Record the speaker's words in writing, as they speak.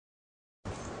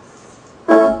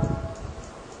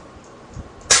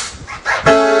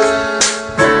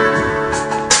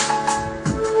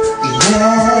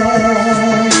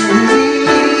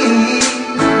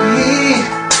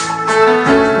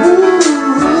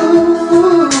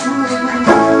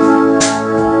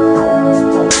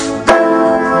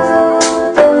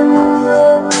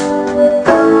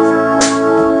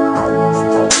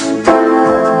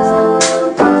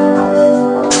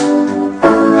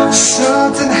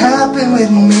happened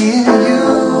with me and you.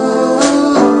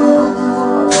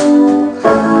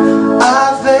 I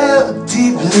fell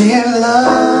deeply in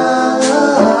love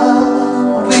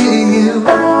with you.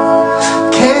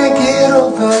 Can't get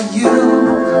over you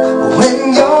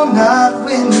when you're not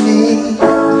with me.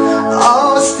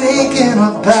 Always thinking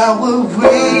about what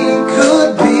we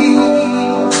could be.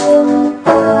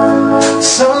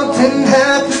 Something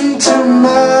happened to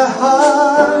my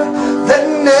heart that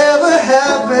never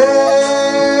happened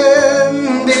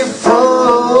before.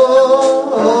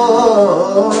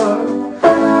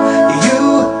 You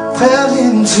fell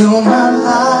into my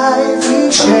life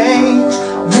and changed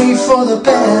me for the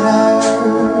better.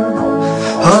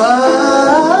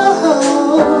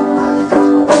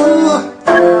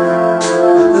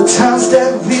 The times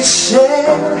that we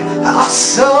shared are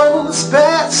so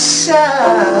special.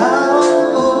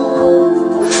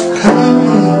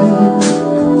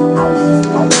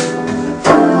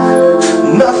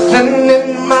 Nothing in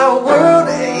my world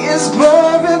is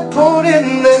more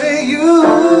important than you.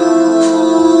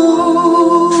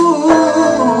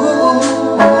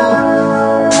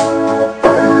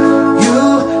 You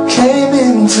came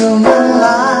into my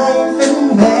life and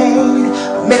made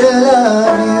me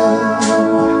love you,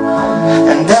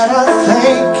 and that I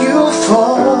thank you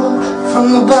for from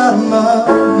the bottom of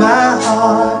my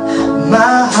heart,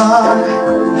 my heart.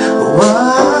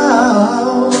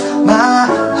 Whoa, my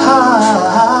heart.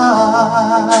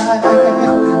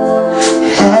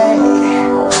 Hey.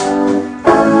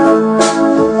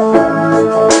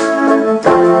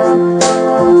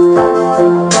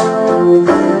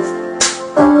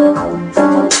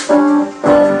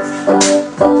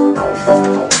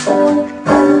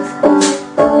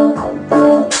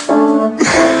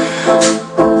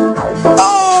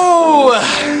 Oh,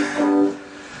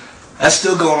 that's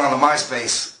still going on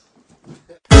MySpace.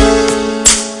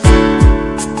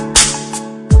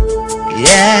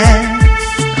 Yeah.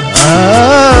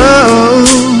 Oh.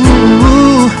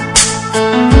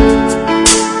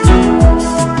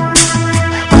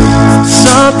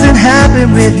 Something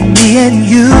happened with me and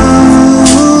you.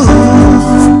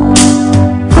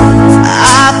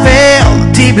 I fell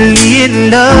deeply in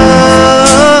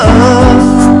love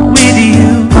with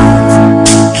you.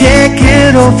 Can't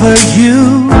get over you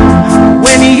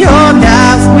when you're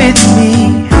not with me.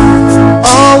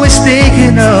 Always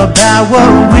thinking about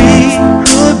what we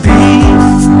could be.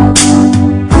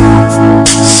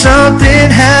 Something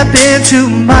happened to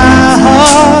my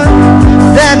heart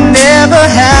that never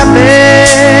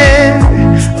happened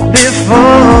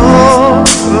before.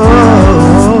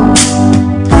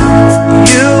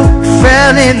 You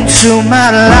fell into my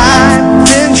life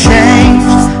and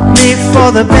changed me for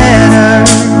the better.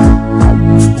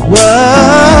 Whoa.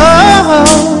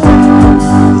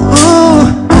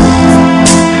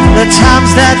 The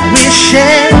times that we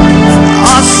share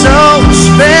are so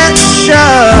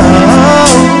special.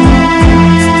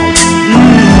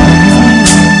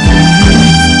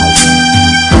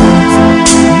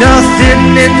 Nothing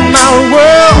in my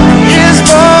world is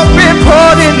more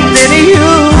important than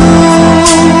you.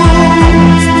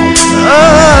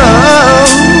 Oh,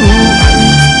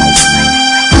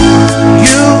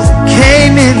 you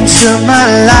came into my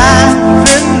life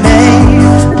and made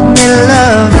me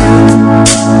love you,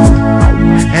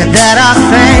 and that I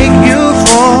thank you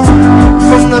for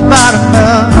from the bottom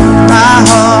of my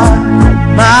heart,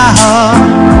 my heart.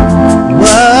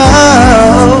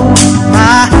 Whoa,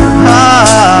 my heart.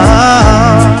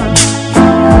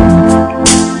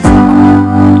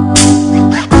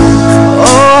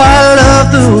 Oh, I love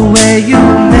the way you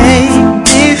make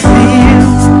me feel.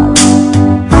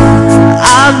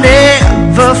 I've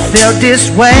never felt this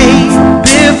way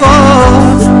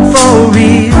before, for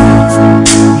real.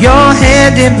 Your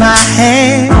hand in my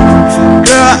hand,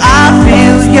 girl, I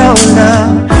feel your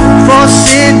love for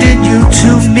sending you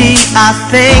to me. I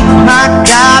thank my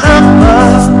God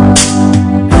above,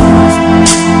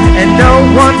 and no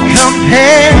one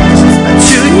compares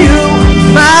to you,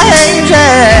 my angel.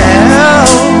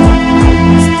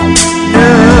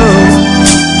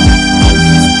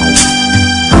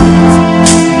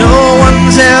 No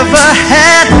one's ever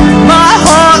had my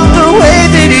heart the way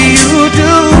that you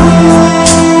do.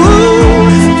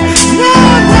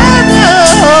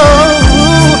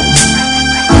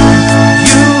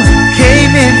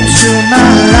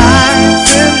 My life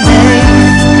and made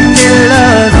me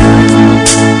love you,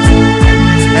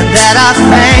 and that I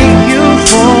thank you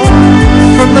for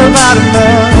from the bottom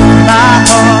of my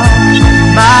heart,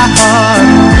 my heart.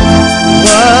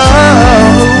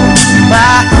 Whoa,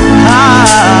 my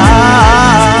heart.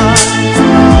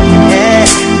 Yeah.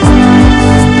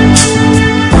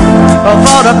 Of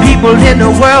all the people in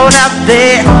the world out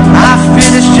there, I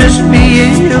just me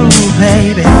and you,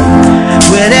 baby.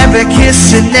 With every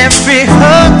kiss and every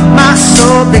hug, my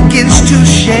soul begins to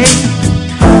shake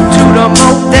to the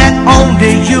mode that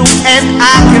only you and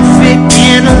I can fit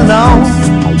in alone.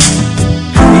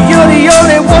 You're the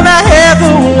only one I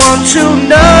ever want to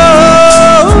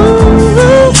know,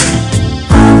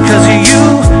 'cause you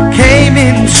came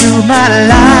into my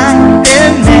life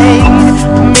and made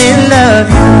me love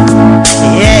you,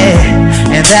 yeah.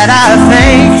 And that I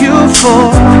thank you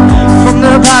for, from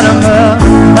the bottom of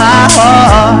my